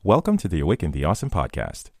Welcome to the Awaken the Awesome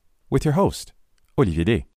podcast with your host, Olivier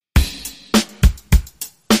Day.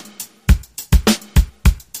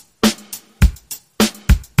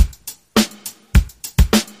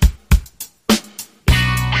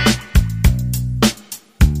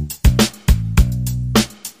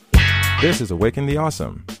 This is Awaken the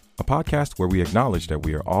Awesome, a podcast where we acknowledge that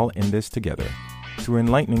we are all in this together. Through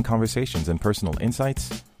enlightening conversations and personal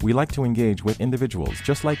insights, we like to engage with individuals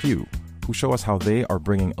just like you who show us how they are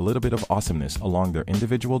bringing a little bit of awesomeness along their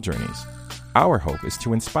individual journeys. Our hope is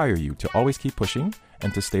to inspire you to always keep pushing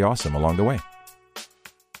and to stay awesome along the way.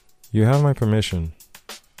 You have my permission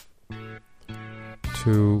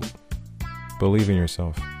to believe in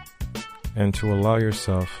yourself and to allow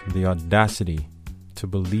yourself the audacity to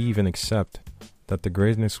believe and accept that the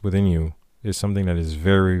greatness within you is something that is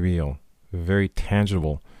very real, very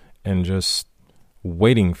tangible, and just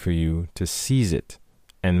waiting for you to seize it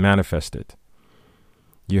and manifest it.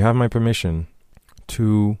 You have my permission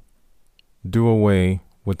to do away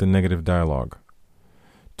with the negative dialogue,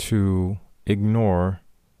 to ignore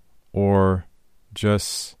or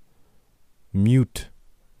just mute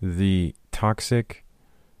the toxic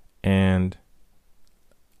and,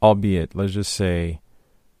 albeit, let's just say,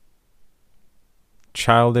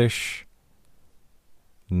 childish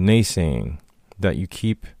naysaying that you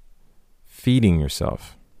keep feeding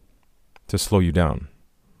yourself to slow you down.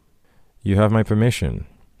 You have my permission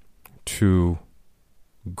to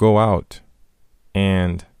go out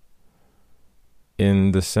and,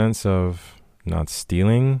 in the sense of not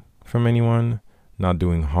stealing from anyone, not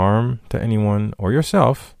doing harm to anyone or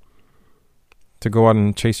yourself, to go out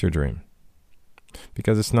and chase your dream,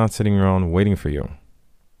 because it's not sitting around waiting for you.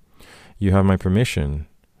 You have my permission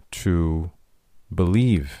to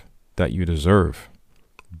believe that you deserve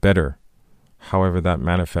better, however that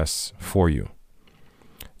manifests for you.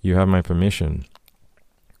 You have my permission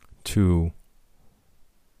to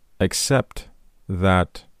accept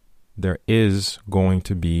that there is going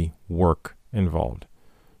to be work involved,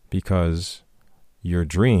 because your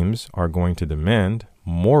dreams are going to demand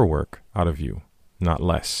more work out of you, not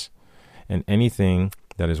less. And anything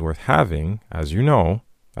that is worth having, as you know,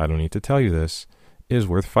 I don't need to tell you this, is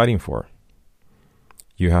worth fighting for.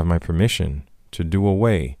 You have my permission to do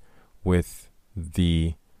away with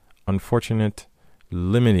the unfortunate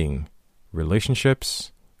limiting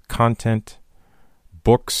relationships, content,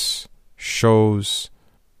 books, shows,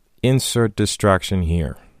 insert distraction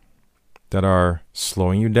here, that are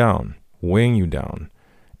slowing you down, weighing you down,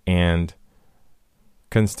 and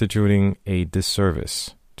constituting a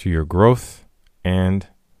disservice to your growth and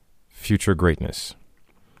future greatness.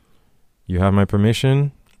 You have my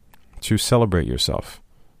permission to celebrate yourself,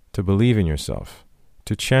 to believe in yourself,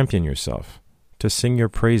 to champion yourself, to sing your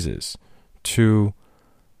praises, to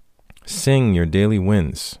sing your daily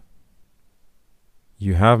wins.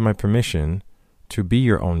 You have my permission to be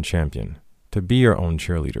your own champion, to be your own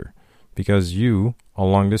cheerleader, because you,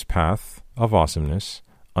 along this path of awesomeness,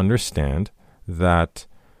 understand that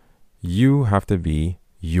you have to be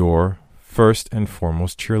your first and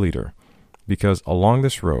foremost cheerleader, because along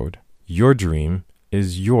this road, your dream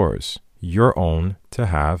is yours, your own to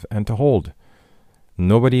have and to hold.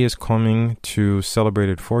 Nobody is coming to celebrate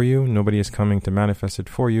it for you. Nobody is coming to manifest it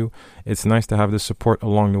for you. It's nice to have the support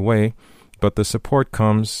along the way, but the support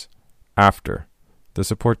comes after. The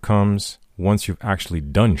support comes once you've actually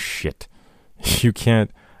done shit. You can't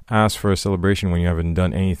ask for a celebration when you haven't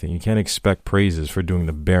done anything. You can't expect praises for doing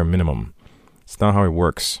the bare minimum. It's not how it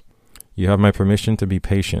works. You have my permission to be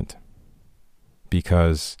patient,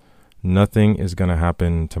 because nothing is going to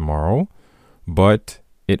happen tomorrow, but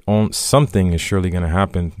something is surely going to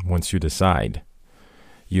happen once you decide.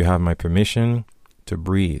 You have my permission to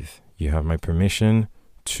breathe. You have my permission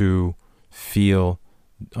to feel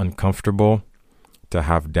uncomfortable, to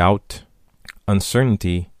have doubt.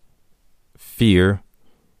 Uncertainty, fear,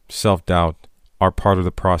 self-doubt are part of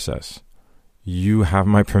the process. You have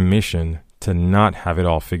my permission to not have it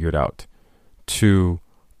all figured out, to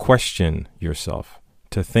question yourself,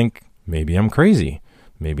 to think, maybe I'm crazy.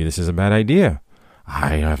 Maybe this is a bad idea.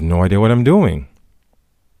 I have no idea what I'm doing.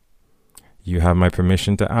 You have my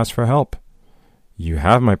permission to ask for help. You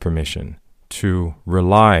have my permission to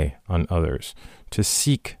rely on others, to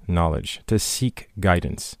seek knowledge, to seek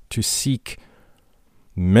guidance, to seek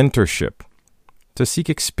mentorship, to seek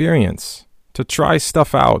experience, to try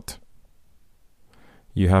stuff out.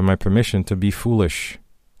 You have my permission to be foolish,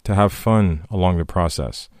 to have fun along the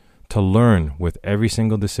process, to learn with every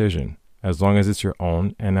single decision, as long as it's your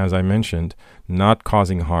own, and as I mentioned, not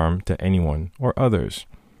causing harm to anyone or others.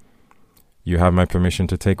 You have my permission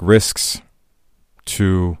to take risks,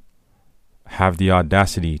 to have the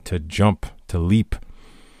audacity to jump, to leap,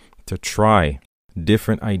 to try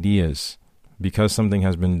different ideas. Because something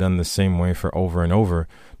has been done the same way for over and over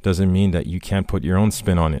doesn't mean that you can't put your own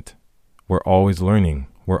spin on it. We're always learning.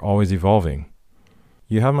 We're always evolving.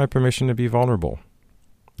 You have my permission to be vulnerable.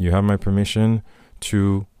 You have my permission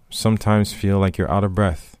to sometimes feel like you're out of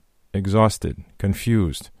breath, exhausted,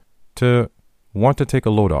 confused, to want to take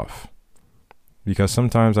a load off. Because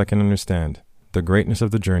sometimes I can understand the greatness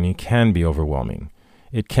of the journey can be overwhelming.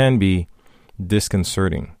 It can be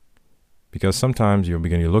disconcerting. Because sometimes you're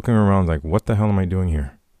looking around like, what the hell am I doing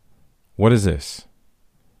here? What is this?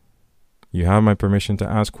 You have my permission to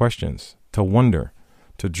ask questions, to wonder,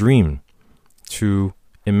 to dream, to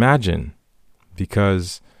imagine.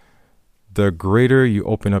 Because the greater you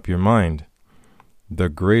open up your mind, the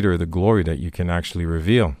greater the glory that you can actually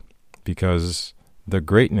reveal. Because the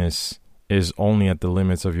greatness is only at the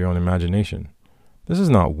limits of your own imagination. This is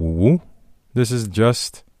not woo-woo. This is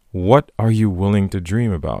just, what are you willing to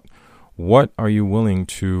dream about? What are you willing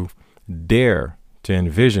to dare to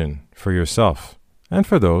envision for yourself and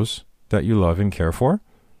for those that you love and care for?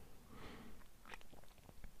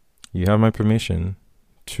 You have my permission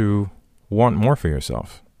to want more for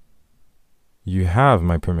yourself. You have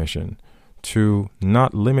my permission to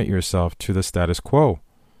not limit yourself to the status quo.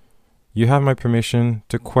 You have my permission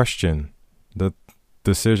to question the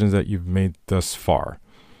decisions that you've made thus far.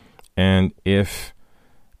 And if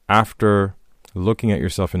after looking at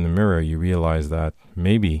yourself in the mirror, you realize that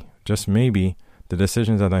maybe, just maybe, the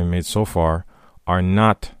decisions that I made so far are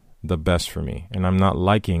not the best for me, and I'm not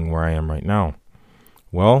liking where I am right now.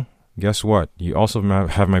 Well, guess what? You also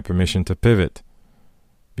have my permission to pivot,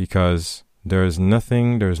 because there's no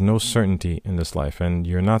certainty in this life, and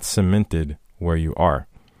you're not cemented where you are.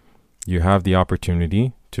 You have the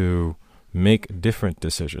opportunity to make different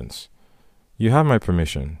decisions. You have my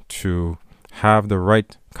permission to have the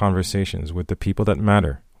right conversations with the people that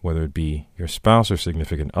matter, whether it be your spouse or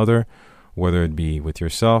significant other, whether it be with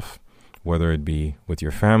yourself, whether it be with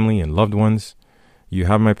your family and loved ones. You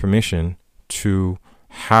have my permission to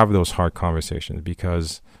have those hard conversations,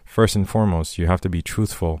 because first and foremost, you have to be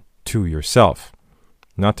truthful to yourself,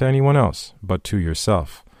 not to anyone else, but to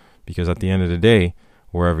yourself. Because at the end of the day,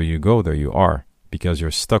 wherever you go, there you are, because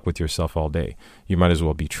you're stuck with yourself all day. You might as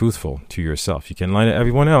well be truthful to yourself. You can lie to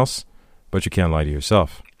everyone else, but you can't lie to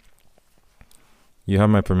yourself. You have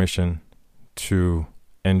my permission to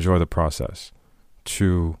enjoy the process,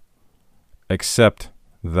 to accept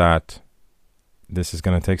that this is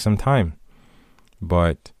going to take some time,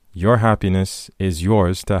 but your happiness is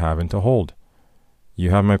yours to have and to hold.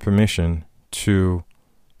 You have my permission to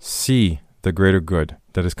see the greater good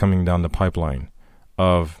that is coming down the pipeline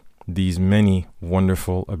of these many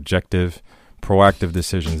wonderful, objective, proactive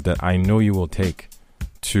decisions that I know you will take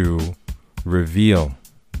to reveal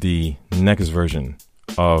the next version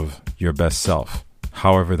of your best self,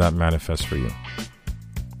 however that manifests for you.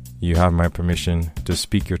 You have my permission to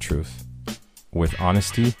speak your truth with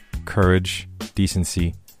honesty, courage,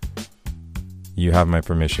 decency. You have my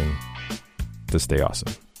permission to stay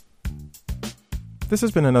awesome. This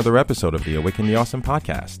has been another episode of the Awaken the Awesome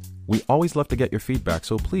podcast. We always love to get your feedback,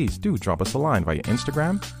 so please do drop us a line via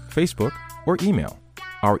Instagram, Facebook, or email.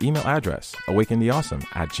 Our email address,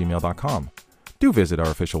 awakentheawesome@gmail.com. Do visit our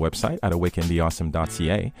official website at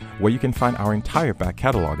awakentheawesome.ca, where you can find our entire back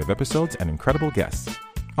catalog of episodes and incredible guests.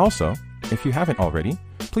 Also, if you haven't already,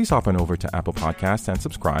 please hop on over to Apple Podcasts and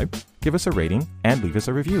subscribe, give us a rating, and leave us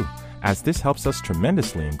a review, as this helps us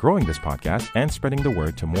tremendously in growing this podcast and spreading the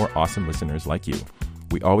word to more awesome listeners like you.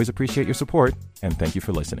 We always appreciate your support, and thank you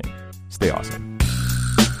for listening. Stay awesome.